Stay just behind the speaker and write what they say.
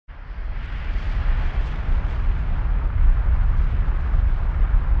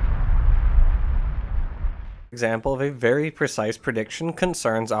Example of a very precise prediction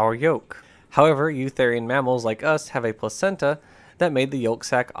concerns our yolk. However, eutherian mammals like us have a placenta that made the yolk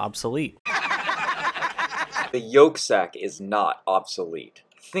sac obsolete. The yolk sac is not obsolete.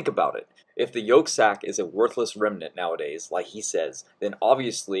 Think about it. If the yolk sac is a worthless remnant nowadays, like he says, then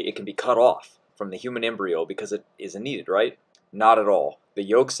obviously it can be cut off from the human embryo because it isn't needed, right? Not at all. The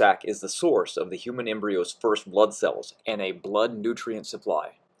yolk sac is the source of the human embryo's first blood cells and a blood nutrient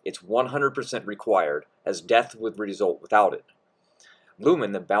supply. It's 100% required, as death would result without it.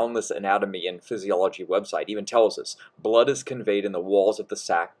 Lumen, the Boundless Anatomy and Physiology website, even tells us blood is conveyed in the walls of the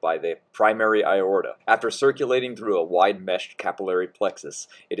sac by the primary aorta. After circulating through a wide-meshed capillary plexus,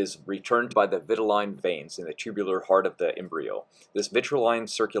 it is returned by the vitelline veins in the tubular heart of the embryo. This vitelline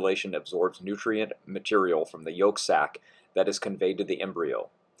circulation absorbs nutrient material from the yolk sac that is conveyed to the embryo.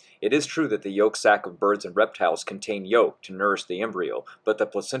 It is true that the yolk sac of birds and reptiles contain yolk to nourish the embryo, but the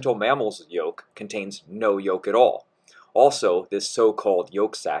placental mammal's yolk contains no yolk at all. Also, this so-called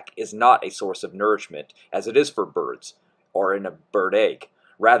yolk sac is not a source of nourishment as it is for birds, or in a bird egg.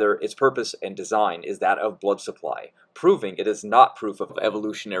 Rather, its purpose and design is that of blood supply, proving it is not proof of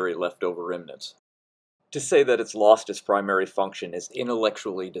evolutionary leftover remnants. To say that it's lost its primary function is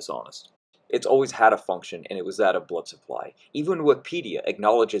intellectually dishonest. It's always had a function, and it was that of blood supply. Even Wikipedia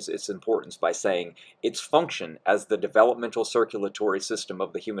acknowledges its importance by saying its function as the developmental circulatory system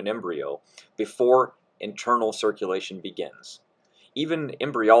of the human embryo before internal circulation begins. Even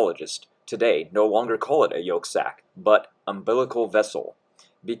embryologists today no longer call it a yolk sac, but umbilical vessel,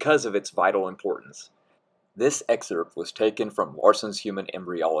 because of its vital importance. This excerpt was taken from Larson's Human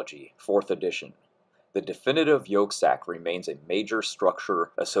Embryology, 4th edition. The definitive yolk sac remains a major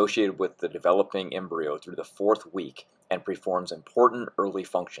structure associated with the developing embryo through the 4th week and performs important early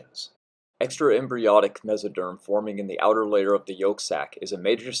functions. Extraembryotic mesoderm forming in the outer layer of the yolk sac is a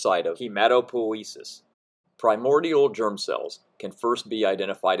major site of hematopoiesis. Primordial germ cells can first be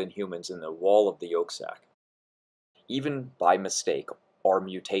identified in humans in the wall of the yolk sac. Even by mistake or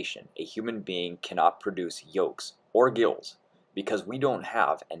mutation, a human being cannot produce yolks or gills because we don't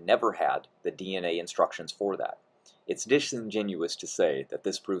have and never had the DNA instructions for that. It's disingenuous to say that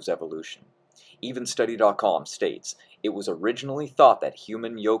this proves evolution. Even Study.com states it was originally thought that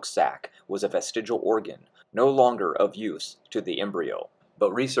human yolk sac was a vestigial organ, no longer of use to the embryo.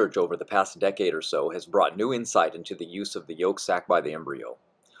 But research over the past decade or so has brought new insight into the use of the yolk sac by the embryo.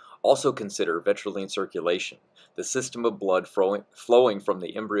 Also consider vitelline circulation, the system of blood flowing from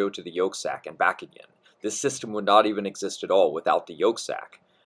the embryo to the yolk sac and back again. This system would not even exist at all without the yolk sac.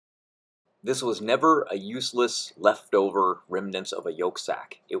 This was never a useless leftover remnants of a yolk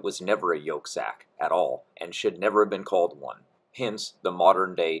sac. It was never a yolk sac at all, and should never have been called one. Hence, the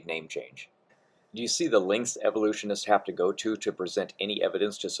modern-day name change. Do you see the lengths evolutionists have to go to present any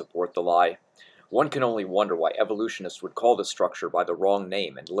evidence to support the lie? One can only wonder why evolutionists would call this structure by the wrong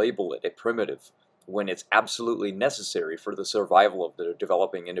name and label it a primitive, when it's absolutely necessary for the survival of the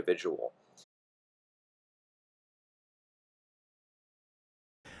developing individual.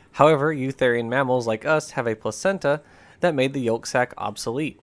 However, eutherian mammals like us have a placenta that made the yolk sac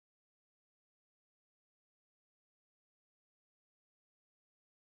obsolete.